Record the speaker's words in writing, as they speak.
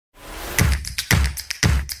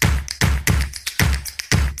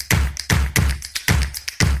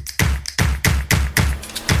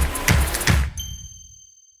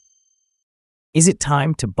Is it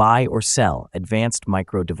time to buy or sell Advanced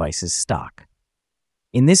Micro Devices stock?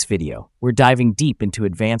 In this video, we're diving deep into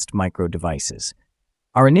Advanced Micro Devices.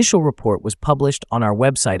 Our initial report was published on our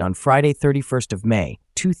website on Friday, 31st of May,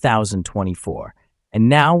 2024, and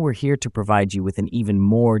now we're here to provide you with an even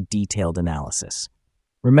more detailed analysis.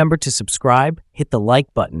 Remember to subscribe, hit the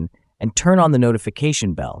like button, and turn on the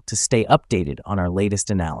notification bell to stay updated on our latest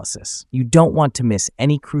analysis. You don't want to miss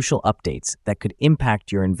any crucial updates that could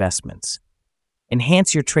impact your investments.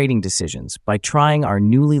 Enhance your trading decisions by trying our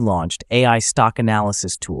newly launched AI stock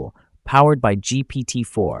analysis tool powered by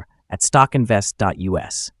GPT-4 at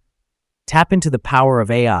StockInvest.us. Tap into the power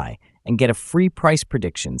of AI and get a free price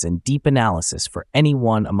predictions and deep analysis for any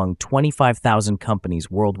one among 25,000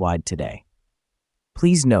 companies worldwide today.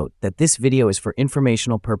 Please note that this video is for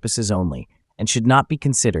informational purposes only and should not be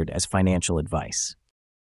considered as financial advice.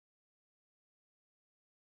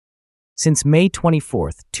 Since May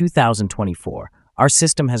 24, 2024, our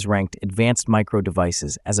system has ranked Advanced Micro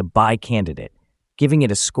Devices as a buy candidate, giving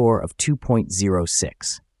it a score of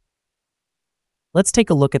 2.06. Let's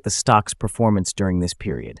take a look at the stock's performance during this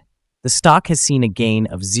period. The stock has seen a gain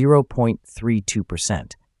of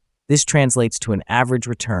 0.32%. This translates to an average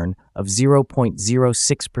return of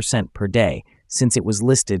 0.06% per day since it was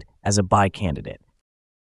listed as a buy candidate.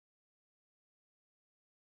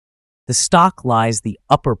 The stock lies the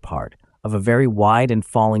upper part of a very wide and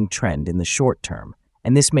falling trend in the short term,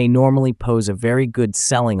 and this may normally pose a very good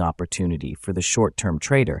selling opportunity for the short-term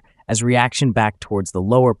trader as reaction back towards the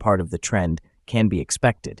lower part of the trend can be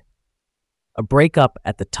expected. A breakup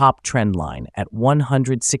at the top trend line at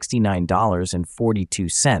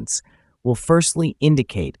 $169.42 will firstly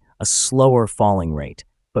indicate a slower falling rate,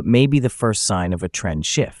 but may be the first sign of a trend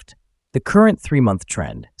shift. The current 3-month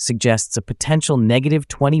trend suggests a potential negative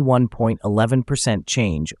 21.11%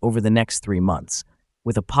 change over the next 3 months,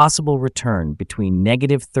 with a possible return between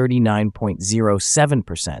negative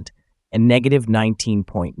 39.07% and negative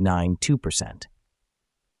 19.92%.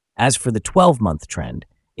 As for the 12-month trend,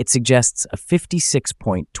 it suggests a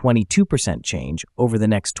 56.22% change over the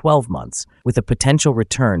next 12 months, with a potential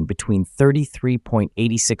return between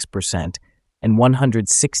 33.86% and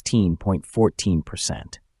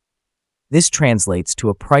 116.14%. This translates to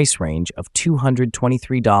a price range of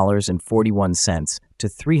 $223.41 to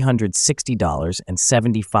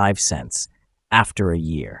 $360.75 after a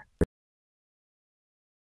year.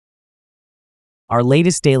 Our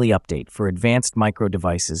latest daily update for Advanced Micro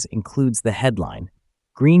Devices includes the headline,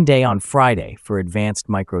 Green Day on Friday for Advanced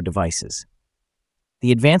Micro Devices.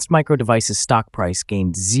 The Advanced Micro Devices stock price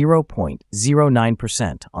gained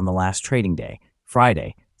 0.09% on the last trading day,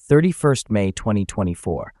 Friday, 31st May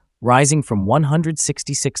 2024, rising from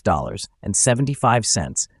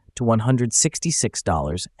 $166.75 to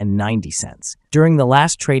 $166.90. During the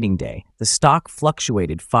last trading day, the stock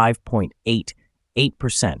fluctuated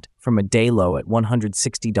 5.88% from a day low at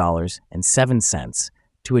 $160.07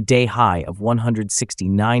 to a day high of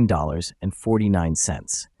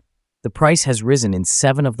 $169.49. The price has risen in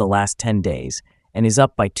 7 of the last 10 days and is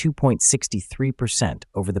up by 2.63%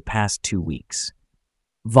 over the past 2 weeks.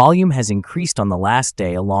 Volume has increased on the last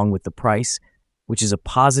day along with the price, which is a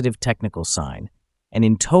positive technical sign, and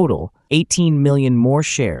in total, 18 million more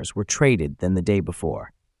shares were traded than the day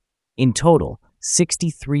before. In total,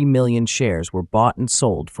 63 million shares were bought and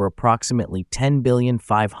sold for approximately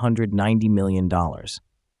 $10.590 billion.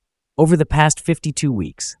 Over the past 52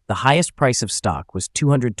 weeks, the highest price of stock was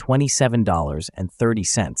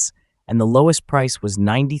 $227.30, and the lowest price was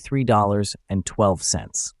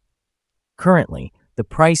 $93.12. Currently, the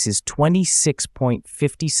price is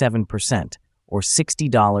 26.57%, or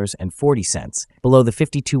 $60.40, below the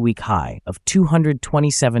 52-week high of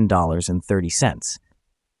 $227.30,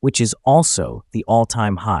 which is also the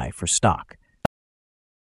all-time high for stock.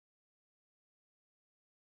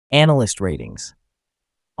 Analyst ratings.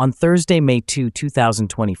 On Thursday, May 2,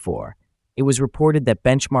 2024, it was reported that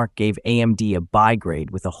Benchmark gave AMD a buy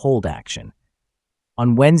grade with a hold action.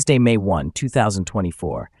 On Wednesday, May 1,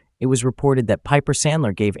 2024, it was reported that Piper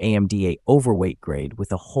Sandler gave AMD a overweight grade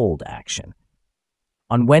with a hold action.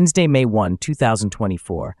 On Wednesday, May 1,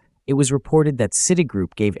 2024, it was reported that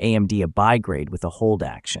Citigroup gave AMD a buy grade with a hold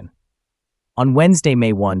action. On Wednesday,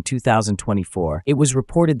 May 1, 2024, it was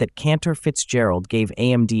reported that Cantor Fitzgerald gave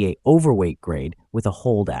AMD a overweight grade with a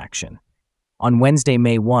hold action. On Wednesday,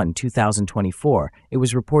 May 1, 2024, it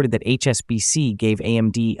was reported that HSBC gave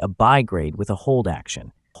AMD a buy grade with a hold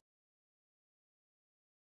action.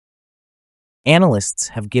 Analysts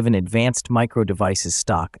have given Advanced Micro Devices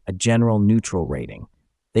stock a general neutral rating.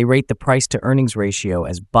 They rate the price-to-earnings ratio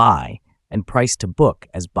as buy and price-to-book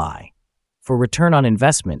as buy. For return on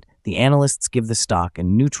investment, the analysts give the stock a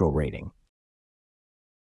neutral rating.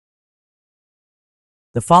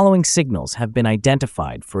 The following signals have been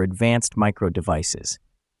identified for Advanced Micro Devices,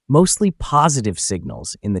 mostly positive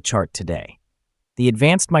signals in the chart today. The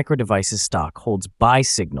Advanced Micro Devices stock holds buy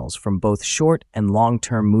signals from both short and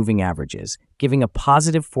long-term moving averages, giving a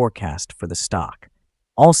positive forecast for the stock.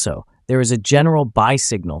 Also, there is a general buy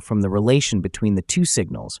signal from the relation between the two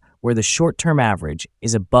signals, where the short-term average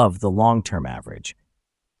is above the long-term average.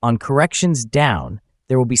 On corrections down,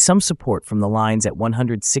 there will be some support from the lines at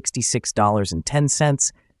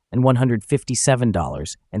 $166.10 and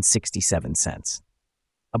 $157.67.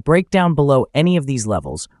 A breakdown below any of these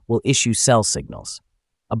levels will issue sell signals.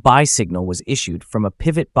 A buy signal was issued from a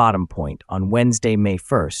pivot bottom point on Wednesday, May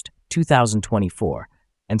 1st, 2024,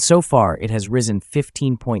 and so far it has risen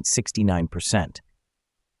 15.69%.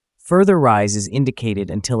 Further rise is indicated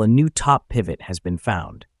until a new top pivot has been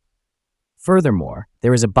found. Furthermore,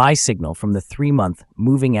 there is a buy signal from the 3-month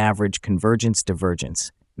Moving Average Convergence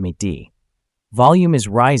Divergence, MACD. Volume is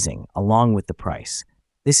rising along with the price.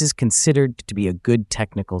 This is considered to be a good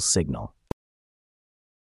technical signal.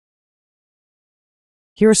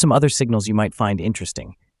 Here are some other signals you might find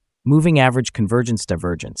interesting. Moving Average Convergence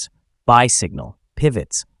Divergence, buy signal,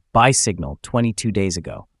 pivots, buy signal 22 days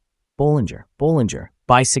ago. Bollinger,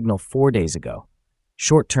 buy signal 4 days ago.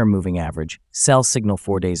 Short-term moving average, sell signal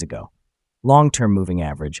 4 days ago. Long-term moving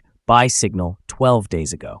average, buy signal 12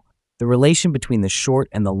 days ago. The relation between the short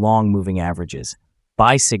and the long moving averages,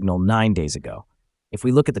 buy signal 9 days ago. If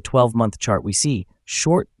we look at the 12-month chart, we see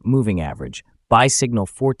short moving average, buy signal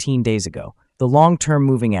 14 days ago. The long-term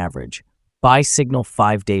moving average, buy signal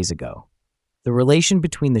 5 days ago. The relation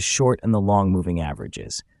between the short and the long moving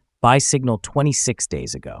averages, buy signal 26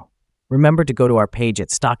 days ago. Remember to go to our page at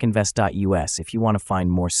StockInvest.us if you want to find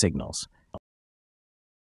more signals.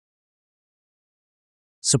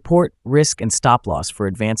 Support, risk, and stop loss for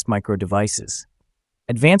Advanced Micro Devices.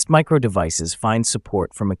 Advanced Micro Devices finds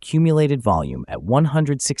support from accumulated volume at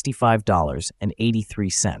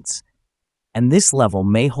 $165.83, and this level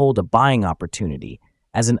may hold a buying opportunity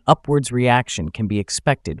as an upwards reaction can be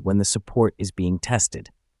expected when the support is being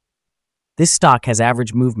tested. This stock has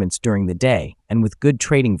average movements during the day, and with good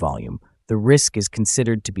trading volume, the risk is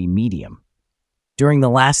considered to be medium. During the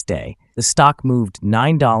last day, the stock moved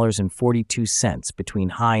 $9.42 between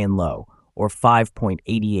high and low, or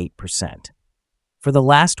 5.88%. For the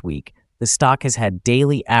last week, the stock has had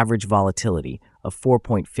daily average volatility of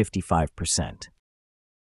 4.55%.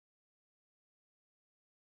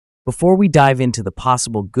 Before we dive into the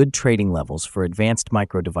possible good trading levels for Advanced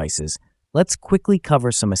Micro Devices, let's quickly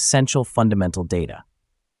cover some essential fundamental data.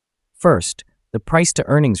 First, the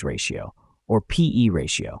price-to-earnings ratio, or PE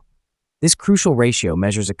ratio. This crucial ratio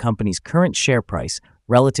measures a company's current share price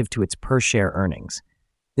relative to its per-share earnings.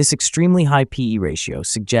 This extremely high PE ratio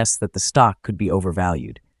suggests that the stock could be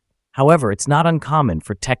overvalued. However, it's not uncommon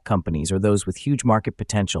for tech companies or those with huge market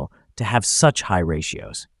potential to have such high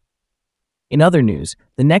ratios. In other news,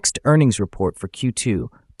 the next earnings report for Q2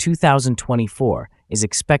 2024 is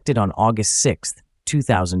expected on August 6,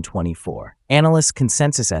 2024. Analyst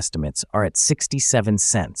consensus estimates are at 67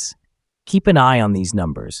 cents. Keep an eye on these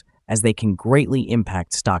numbers, as they can greatly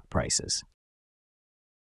impact stock prices.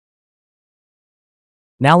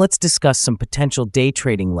 Now let's discuss some potential day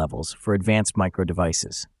trading levels for Advanced Micro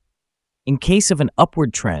Devices. In case of an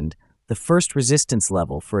upward trend, the first resistance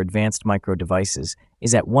level for Advanced Micro Devices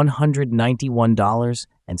is at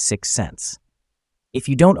 $191.06. If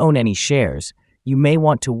you don't own any shares, you may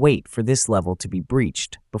want to wait for this level to be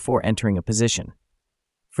breached before entering a position.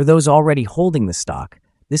 For those already holding the stock,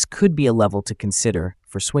 this could be a level to consider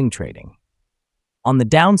for swing trading. On the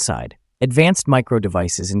downside, Advanced Micro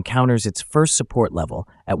Devices encounters its first support level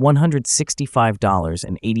at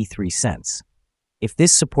 $165.83. If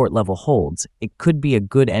this support level holds, it could be a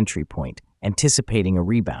good entry point, anticipating a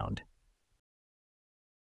rebound.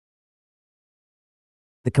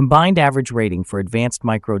 The combined average rating for Advanced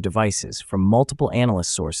Micro Devices from multiple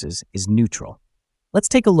analyst sources is neutral. Let's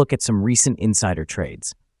take a look at some recent insider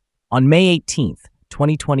trades. On May 18,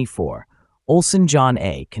 2024, Olson John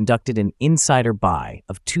A. conducted an insider buy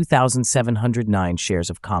of 2,709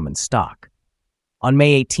 shares of common stock. On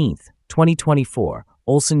May 18, 2024,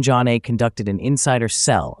 Olson John A. conducted an insider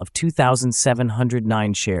sell of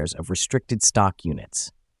 2,709 shares of restricted stock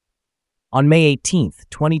units. On May 18,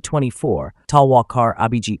 2024, Talwalkar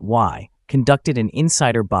Abhijit Y. conducted an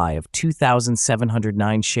insider buy of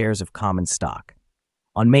 2,709 shares of common stock.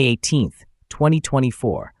 On May 18,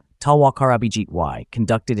 2024, Talwalkar Abhijit Y.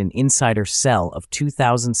 conducted an insider sell of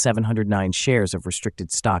 2,709 shares of restricted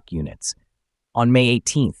stock units. On May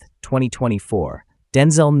 18, 2024,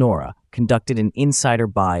 Denzel Nora conducted an insider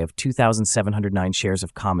buy of 2,709 shares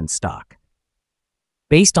of common stock.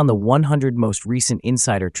 Based on the 100 most recent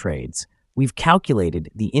insider trades, we've calculated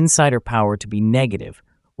the insider power to be negative,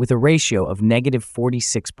 with a ratio of negative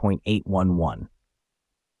 46.811.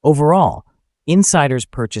 Overall, insiders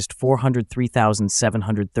purchased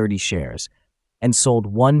 403,730 shares and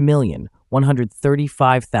sold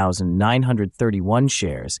 1,135,931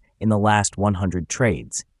 shares in the last 100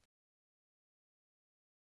 trades.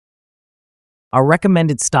 Our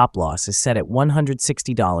recommended stop loss is set at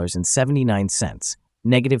 $160.79,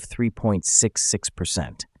 negative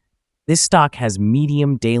 3.66%. This stock has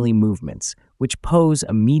medium daily movements, which pose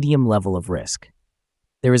a medium level of risk.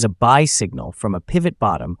 There is a buy signal from a pivot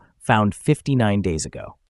bottom found 59 days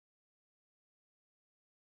ago.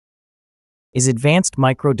 Is Advanced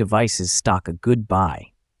Micro Devices stock a good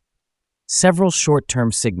buy? Several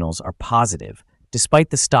short-term signals are positive, despite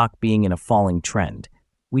the stock being in a falling trend.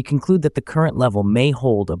 We conclude that the current level may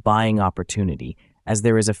hold a buying opportunity, as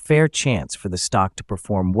there is a fair chance for the stock to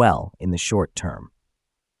perform well in the short term.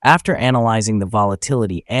 After analyzing the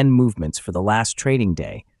volatility and movements for the last trading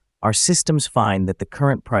day, our systems find that the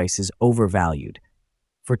current price is overvalued.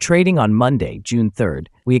 For trading on Monday, June 3rd,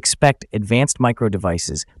 we expect Advanced Micro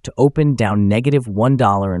Devices to open down negative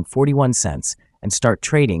 $1.41 and start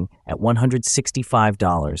trading at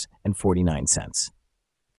 $165.49.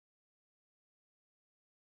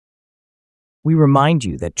 We remind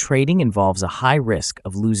you that trading involves a high risk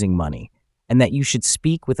of losing money, and that you should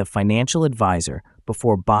speak with a financial advisor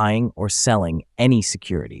before buying or selling any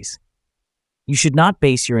securities. You should not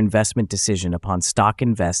base your investment decision upon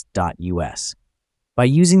StockInvest.us. By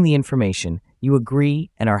using the information, you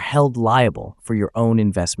agree and are held liable for your own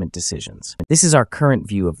investment decisions. This is our current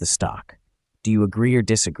view of the stock. Do you agree or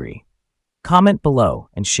disagree? Comment below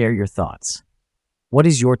and share your thoughts. What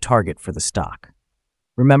is your target for the stock?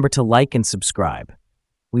 Remember to like and subscribe.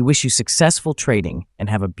 We wish you successful trading and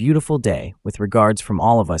have a beautiful day with regards from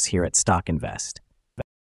all of us here at Stock Invest.